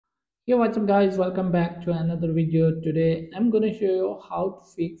Hey, what's up guys, welcome back to another video. Today I'm going to show you how to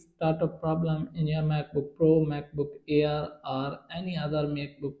fix startup problem in your MacBook Pro, MacBook Air or any other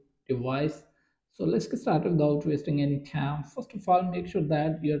MacBook device. So let's get started without wasting any time. First of all, make sure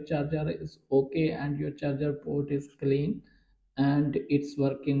that your charger is okay and your charger port is clean and it's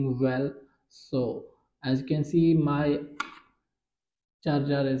working well. So as you can see, my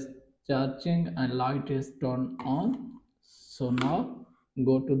charger is charging and light is turned on. So now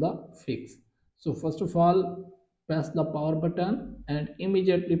go to the fix. So first of all, press the power button and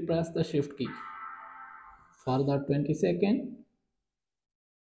immediately press the shift key for the 20 seconds.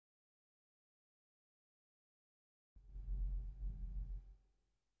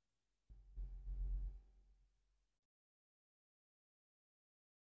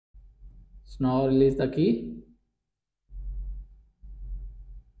 So now release the key.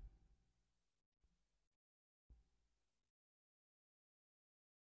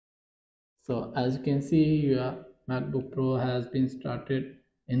 So as you can see, your MacBook Pro has been started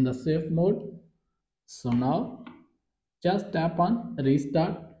in the safe mode. So now just tap on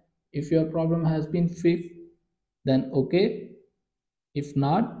restart. If your problem has been fixed, then okay. If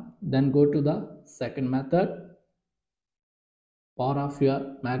not, then go to the second method. Power off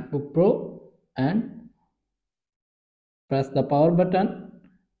your MacBook Pro and press the power button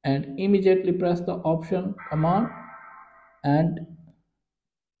and immediately press the option command and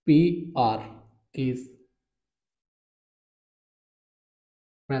PR keys.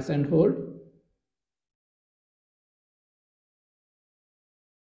 Press and hold.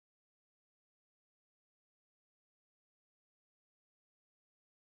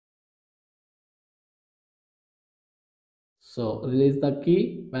 So release the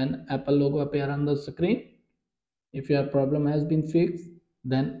key when Apple logo appear on the screen. If your problem has been fixed,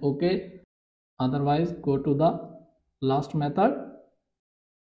 then okay. Otherwise, go to the last method.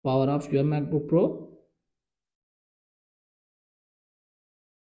 Power off your MacBook Pro.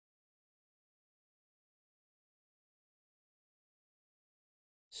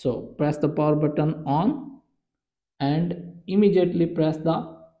 So press the power button on and immediately press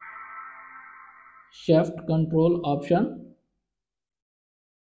the shift control option.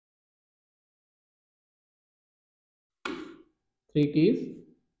 Three keys.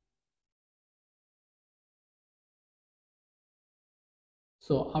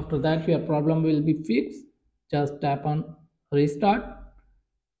 So after that your problem will be fixed. Just tap on restart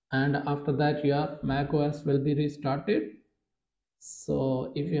and after that your Mac OS will be restarted.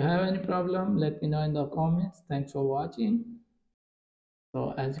 So if you have any problem, let me know in the comments. Thanks for watching.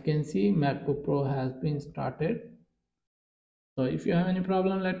 So as you can see, MacBook Pro has been started. So if you have any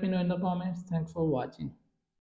problem, let me know in the comments. Thanks for watching.